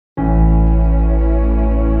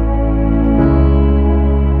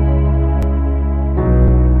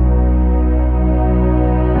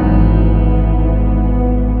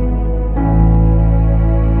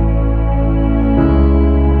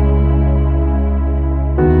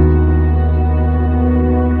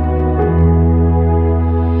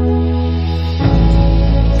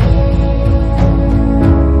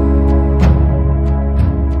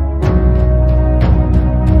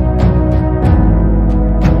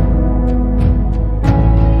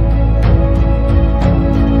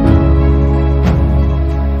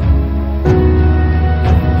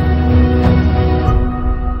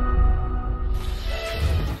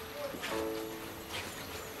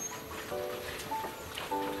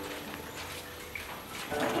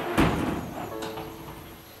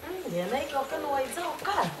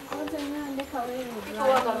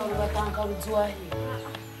Tuwaka n'ubatanga rujwahi.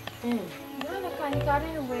 None kandi kari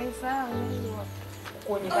ngweza ngo.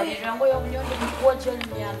 Konyekanira ngo yomyondo mukwoje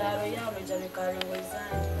myandaro yalo jabe kare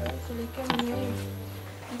ngwezani. Kuleke mwe.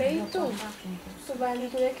 Beito. Subali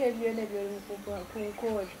kuleke byone byo mukubwa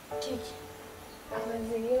kunkora. Kiki.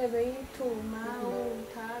 Amazingira beito mawo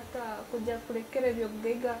tata kuja kulekera byo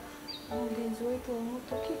bwega umugenzi wetu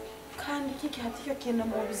umuto kiki. Kandi kiki hatiyo kenda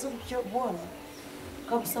mu bizubyo bona.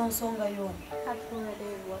 Kabisa nsonga yona. Hatuna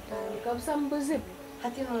rero watani. Kabisa mbuzibu.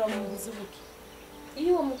 Hati nora mu bizubuki.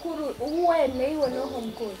 Iyo mukuru uwene iwe noho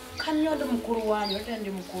mukuru. Kanyondo mukuru wanyu ndi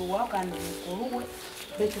mukuru wa kandi mukuru we.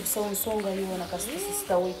 Betu nsonga yona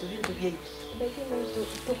kasista wetu bintu bye. Beki wetu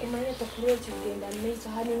tukumanya tukuriye kigenda neza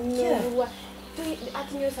hari nyorwa.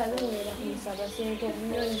 Ati nyo salunera kumusaba sento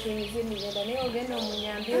nyoni zimizini ngenda niyo genda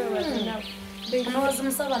umunyambiro bazina. Noza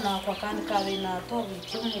musaba nakwa kandi kabe na tobi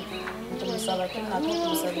kimu tumusaba kimwe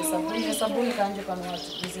atumusaba sabuni kanje kanwa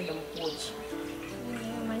tuzindo mukochi.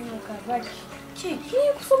 Manyoka baki. Kiki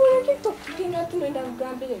kusomera TikTok kinga tunenda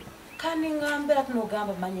kugambira. Kandi ngambira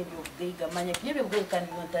tunogamba manye byo bwiga manye byebe bwiga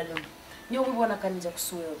kandi notale. Nyo ubona kanija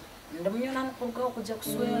kuswera. Ndamunyona mukubwa kujya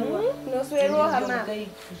kuswera. No swero hama.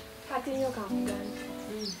 Hati nyoka mugani.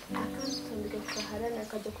 Akantundika kuharana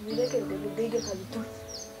kaja kubireke bwiga kabito.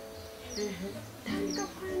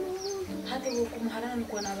 Hati kumuharana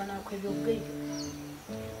kwa nabana kwebyo bwiga.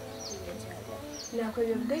 Na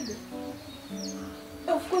kwebyo bwiga.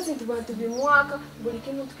 Of course ntubatu bimwaka buri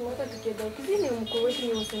kintu twaka tukeda kuzine umukuru wetu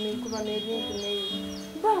ni useme kuba n'ibintu neyi.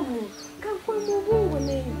 Bamu kakwa mubungu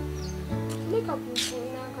neyi. Nika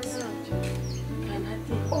pupuna kanyacho.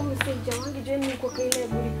 Kanati omusejja wange je niko kaile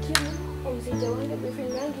buri kintu. Omusejja wange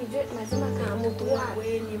befinangi je lazima kamutuwa.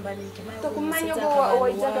 We nimba nikimanya. Tokumanya ko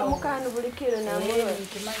wajaga mukano buri kiro na muro.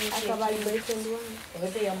 Akabali boyfriend wange.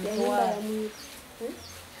 Ebe ya mutuwa.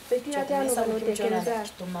 Beti atano banotekereza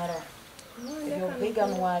tumara. Yo bwiga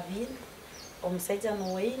nwabiri omusajja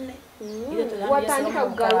noine ile watandika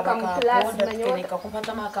kugaruka mu class manyoka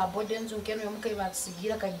kumpata makabode nzu nkeno yomukai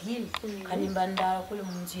batusigira kagiri kanimba ndara kule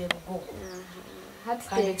mu nzu yerugo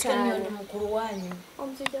hati cyane mukuru wanyu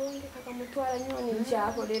omusajja wange kakamutwara nyoni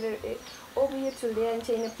nchaho rero obuye tulee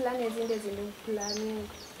nchene plan ezinde zindi planning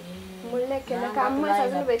muleke nakamasa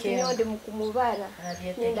zube kinyode mukumubara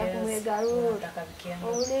nenda kumwegarura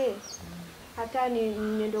ole hata ni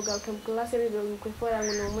nyendoga kwa klase bibi mkwefora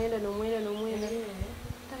yangu nomwenda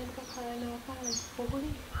tandika kaya na wakala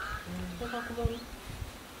poguli kubona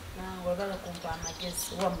na wagala kumpa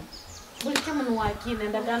magezi wamu bulike mu wakine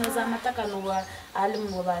ndagana za mataka no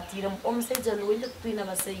alimu wabatira omusejja no wende twina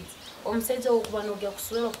basayizi omusejja okubanoga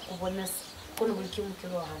kuswera kukubonesa kono bulike mu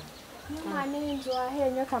kiro hano mwana nzwa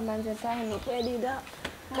henyo kamanze tahino kwedida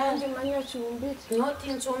kandi manyo chumbire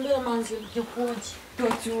noti nchumbire manzi byukuji to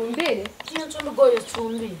chumbire kintu ndugoyo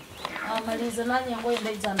chumbire amaliza nanye ngoye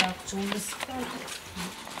ndayizana kuchumbisa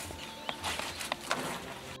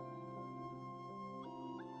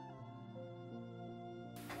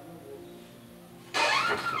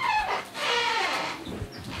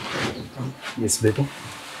Yes, baby.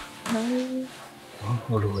 Hi. Oh,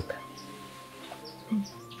 Rutooro.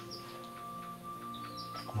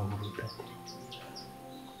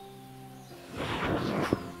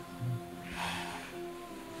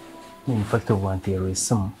 In fact, I want to raise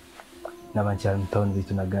some. Nabanchal mtown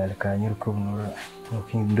vitu na gari kanyuru kubunura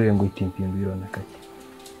nukindo yango itimpindiro nakati.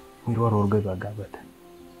 Mirwa rolga bagabata.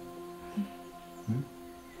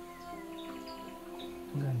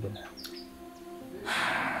 Ngambela.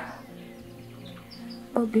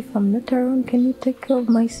 Bob, if I'm not around, can you take care of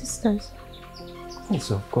my sisters?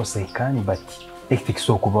 Yes, of course I can, but ektik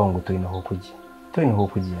so kubango to ina hokuji. To ina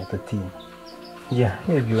hokuji na tati. Yeah,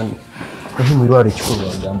 everyone. Kwa hiyo mirwa richukuru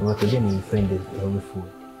wagambo watoje ni find it helpful.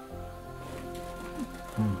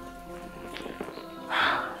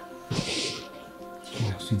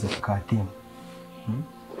 Sweet of cartoon.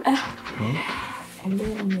 And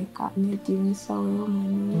then make up me doing so well,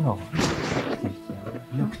 man. No.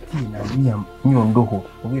 Look, Tina, Nyondo,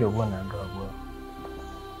 we are one and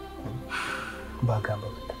Bagamba.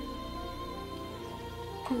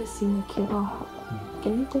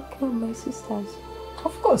 Can you take care of my sisters?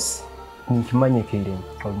 Of course. Nikimanye kile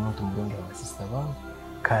kalimo tumurunga wa sister wao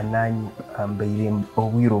kanani ambaye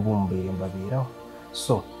obwiro bumbe mbabira.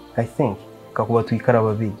 So, I think kakuba twikara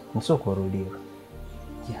babiri nsoko rolera.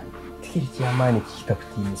 Yeah. Tikiri cyamani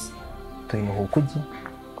kitakutinisa. Toyino hokuji.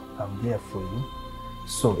 I'm there for you.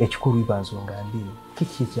 So, ekikuru ibanzo ngambire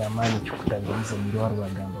kiki cyamani cyukutangiriza mirwa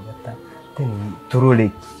rwagamba bata teni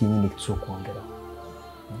turole kinyine kisokongera.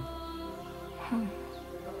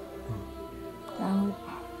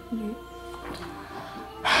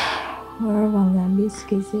 Warabangambye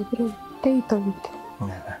sikize bro. Taito bite.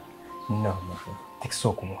 No,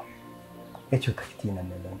 tiksokubo. Ekyo takitina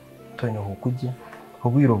Meron. Toine hukujya.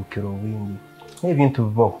 Obwiro bukiro bwingi. Ebintu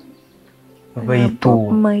bibaho.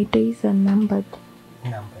 Baitu. My days are numbered.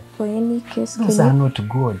 Numbered. For any case, Those are not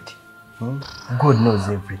God. God knows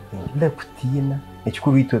everything. Lekutina.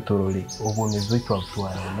 Ekikuru ito torole. Obonezo ito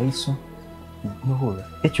abutwara maiso. No,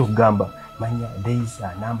 ekyo kugamba. Manya days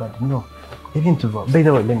are numbered. No. Ebintu bibaho. By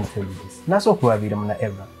the way, let me tell you this. Naso kuwabira muna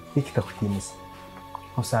ever. Ekitakutinisa.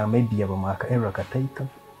 Osanga maybe yabamaka ever kataita.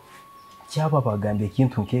 Cyaba bagambye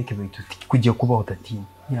ikintu nkeke bitu kujya kubaho tatini.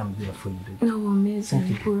 Yambira for you. No,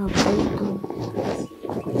 amazing. Pura baito.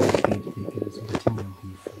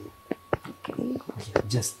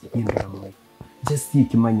 Just just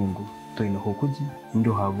ikimanyingo toina hokuji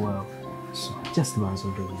ndo habwa. So just banzo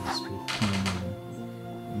do this way.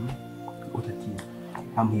 Utati.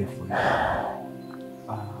 I'm here for you.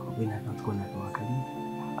 When I'm not gonna go akali.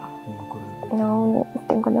 No,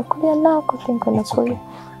 tengo na kulia nako, tengo na kulia.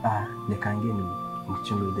 Lekangeni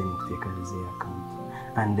mchungu then kutekalize account.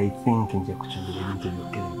 And I think nje kuchungu into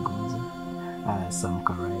your kile gonza. Some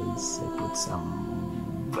rice, I put some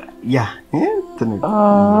yeah, tonight.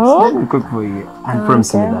 Yes, let me cook for you. And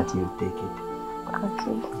promise me that you'll take it.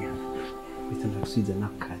 Okay. Yeah. It's not sweet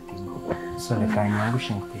enough cutting. So the kind of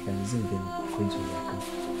wishing take and then go to your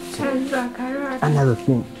account. Another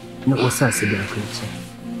thing, no osasa the culture.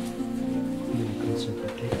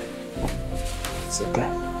 It's okay.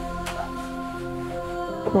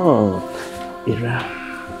 Ira.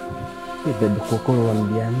 Ibe bukokoro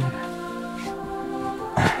wambiana.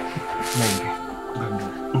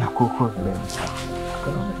 Na koko benza.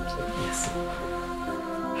 Yes.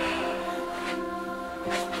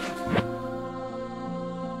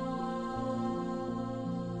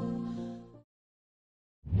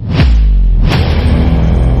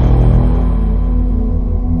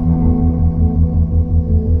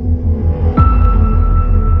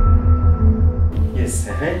 Yes,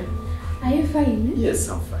 Are you fine? Yes,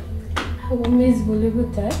 I'm fine. How amazing will you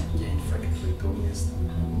be? Yeah, in fact, we told me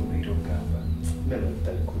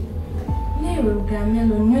Newe bwa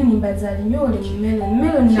Meron nyoni mbazali nyole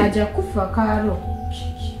Meron naja kufa karo.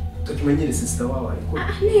 Tukimenyere sister wawe ariko.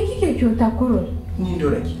 Ne kike kyotakoro. Ni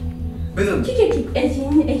ndoraki. Bezo Kike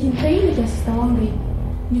ekintayine kya sister wange.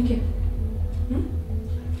 Nike.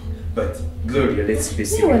 But Gloria, let's be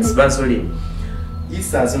serious. Banzoli.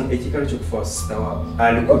 Isazon ekikalo cyo kufa sister wawe.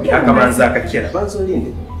 Aliko akabanza akakira.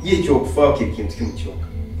 Banzoli ye cyo kufa kintu kimutyoka.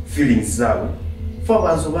 Feelings zawe.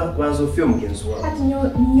 Banzo fio mugenzi wawe. Ati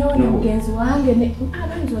nyo mugenzi wange ne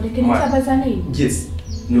abanzoleke n'abazana yi. Yes.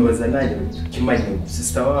 Nubazanaye kimanye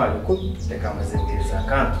sister wawe ko tekamazengereza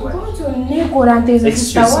akantwa. Kozo ne koranteza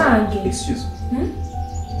sister wange. Excuse me.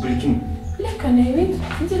 Breaking. Leka na ibintu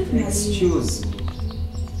nje tunali. Excuse me.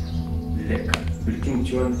 Leka. Breaking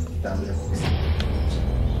chon tamira kosa.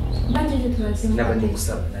 Banje tunasema. Nabani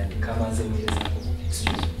kusaba nani kamazengereza.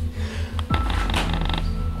 Excuse me.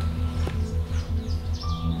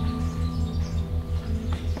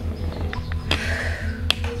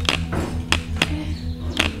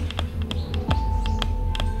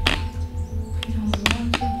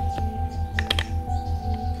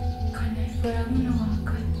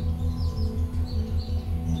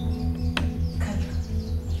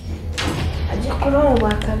 Kurora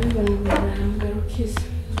wakabiba ngarukiza.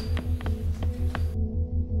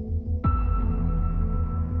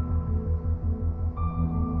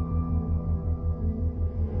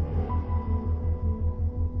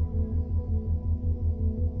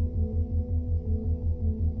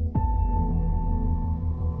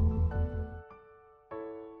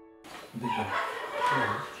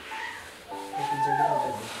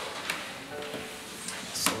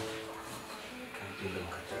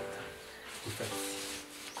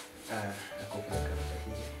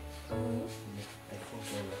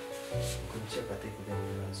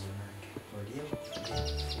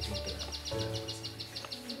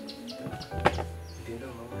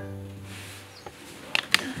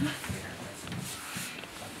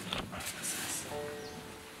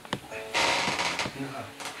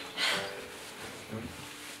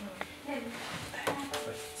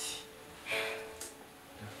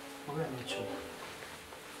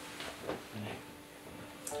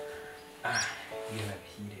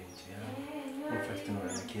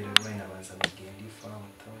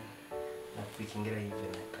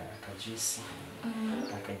 Juicy.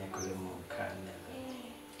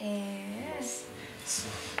 Yes. So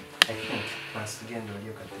I think once again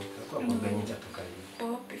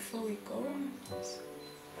Oh, before we go. Yes.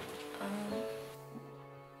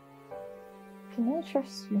 Can I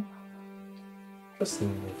trust you?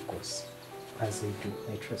 Trusting me, of course. As I do,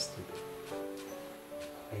 I trust you.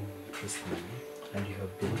 I know you trust me, and you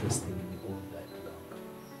have been trusting me all that long.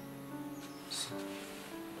 So,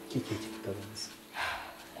 kiki kitabanzi.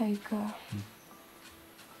 Like,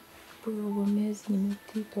 puro miezi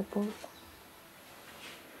nimetipa both.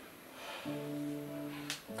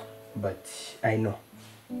 But I know.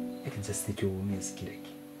 I can just take your miezi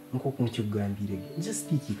kireki. Nko kumchugambire. Just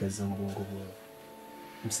kiki kazambongo bora.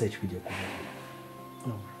 Msachi kuja kuona.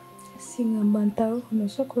 Singa bantaro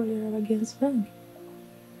kunosokorera bagenzi bange.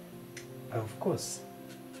 Of course.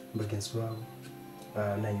 Bagenzi wao.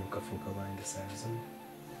 Nanyi mkafuka bange sazo.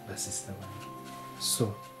 Basista bange.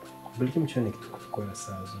 So, buli kimu cyane kitukora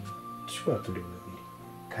sazo. Tushobora turi babiri.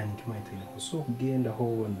 Kandi kimwe turi kuso kugenda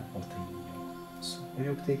hona utayinya. So,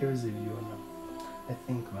 iyo kutekereza ibiyona. I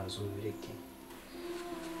think bazobireke.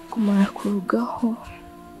 Kumara kurugaho.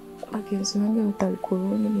 Bagenzi bange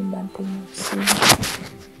batabikuruni nimbantenye.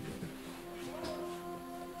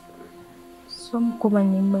 Some kuba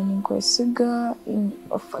nimba ninkwesiga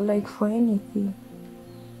like for anything.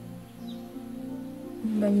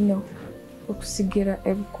 But you know, okusigira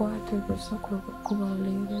ebikwata gusa kuba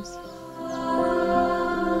ladies.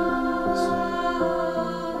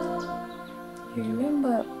 You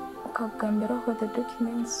remember kagambira ko the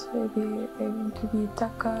documents ebintu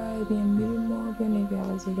bitaka ebyembirimo byone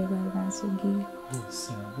byabazire baransigiye.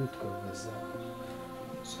 Yes, good kubaza.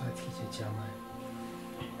 So atike cyamani.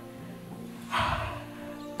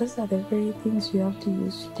 Those are the very things you have to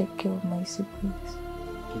use to take care of my siblings.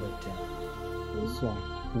 So,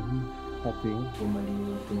 happy umali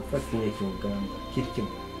tumfatiye cyogamba kirikimo.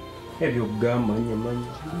 Ebyo gamba nyamanya.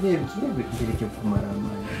 Nebi kirike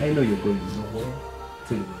kumaramanya. I know you're going nowhere.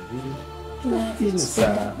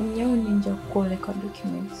 Nyo ninja kukoleka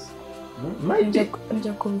documents.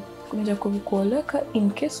 Ninja kukoleka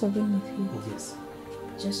in case of anything. Yes.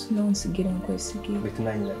 Just know nsigire nkwesigiye.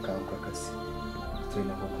 Betunanyira kanka kasi.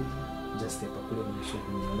 Just step up with the shop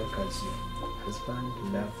in the country. Husband,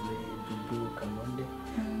 lovely, Dudu, Kamande.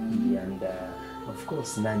 And of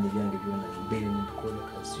course, Nani young again and bearing to call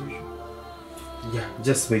it as usual. Yeah,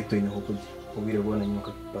 just wait to know we don't want to knock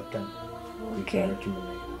a button. Okay.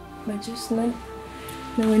 But just not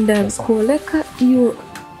knowing that Koleka, you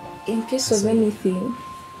in case of anything.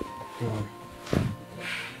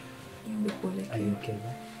 Are you okay? Okay.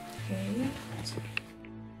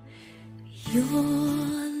 Your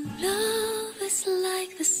love is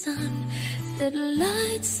like the sun that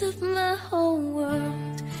lights up my whole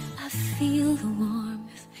world. I feel the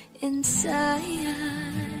warmth inside.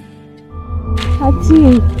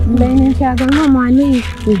 Ati, mbene chagama mwani.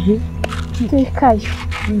 Tuikaje.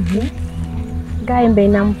 Gaye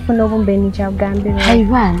mbena mfuno bumbeni chagambira.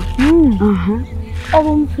 Haibana.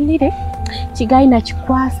 Obo mfunire. Chigayi na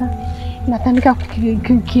chikwasa. Natandika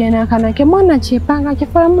kukiena kanake mwana chepanga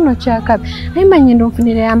chifara muno chakabi aimanye ndo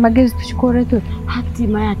mfunire amagezi tuchikore tu hati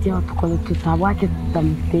mayati ya tukole tutabwake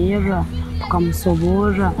tutamutera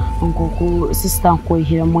tukamusobora ngo sister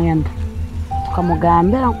nkoyihira mwenda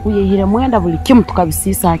tukamugambira nkuyihira mwenda buli kimu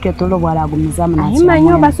tukabisisa hake tolo bwaragumiza mna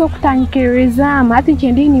aimanye baso kutankiriza ati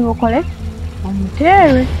chendini wokole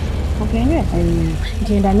omutere okenye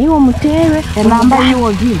ngenda niwo mutere namba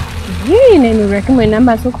yiwo gi yine ni recommend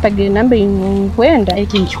namba so kutagira namba inkwenda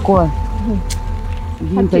eki nchikora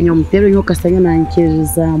mpenyo mutero nyoka sanya na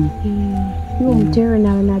nkirizamu yo mutere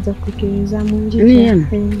nawe naza kukirizamu njije ni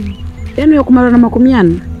yenu yo kumara na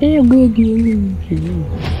makumyana gwegi yini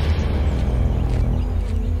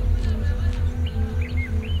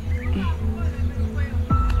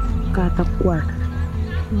kata kwata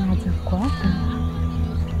naza kwata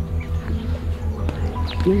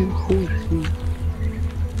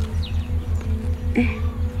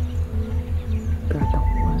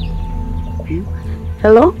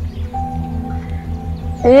Hello?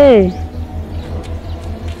 Hey.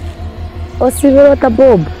 Osivirota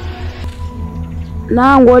Bob.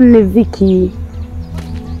 Nango ni Vicky.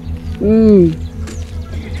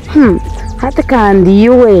 Hata kandi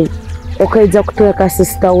iwe ukaiza kutoka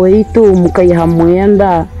sister weitu mukayiha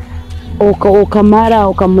mwenda ukamara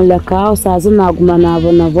ukamulaka usaza naguma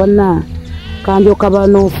nabona kandi ukaba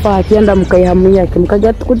no fati yenda mukayiha muyake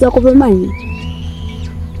mukajya kuza kubimanya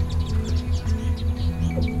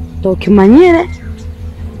tokimanyire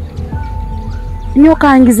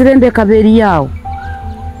nyokangizire nde kaberi yawo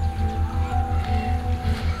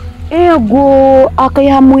ego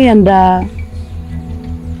akayiha mwenda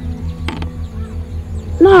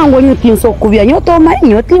nango nyutinso kubya nyotoma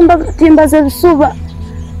timba ze bisuba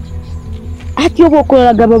ati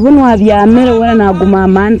obokoraga babunwa byamere wena naguma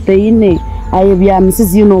amante ine aye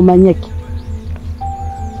byamisizi no manyeke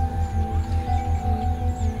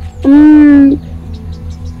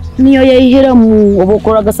niyo yayihira mu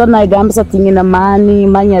obokoraga sana igambisa tingina mani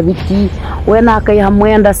manya biti wena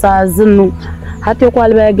akayihamwenda sazinu hati yo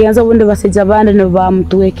kwali bagenza ubundi basija bandi ne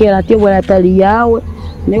bamutwekera hati bwo atali yawe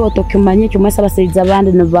niyo tokimanye cyumasa basija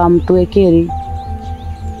bandi ne bamutwekere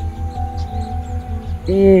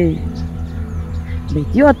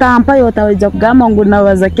Yo tampa yo taweja kugamba ngo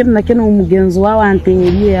nabaza kintu na kintu umugenzi wawe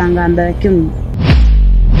antengeriye yanganda kintu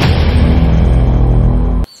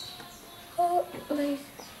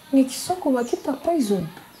Nikisoko bakita poison.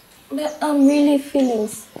 But I'm really feeling.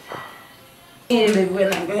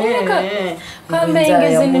 Kama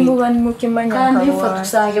ingeze ni mubani mukimanya kandi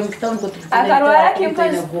fatusange mukitamu ko akarwara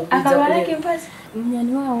kimpazi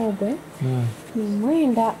mnyani wao gwe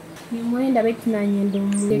ni mwenda beti na nyendo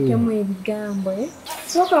mureke mu ibigambo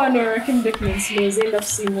soka wanora kim documents leze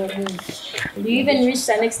ndafusimo mu you even reach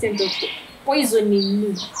an extent of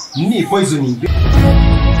poisoning Ni poisoning.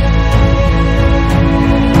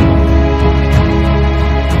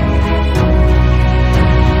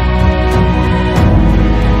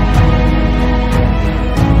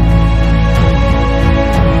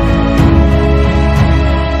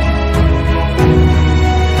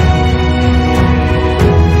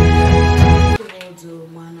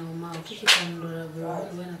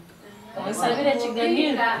 Sabira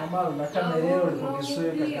chiganira. Na kamera leo liko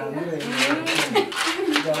kisweka kamera.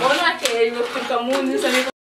 Ona ke yo kukamunzi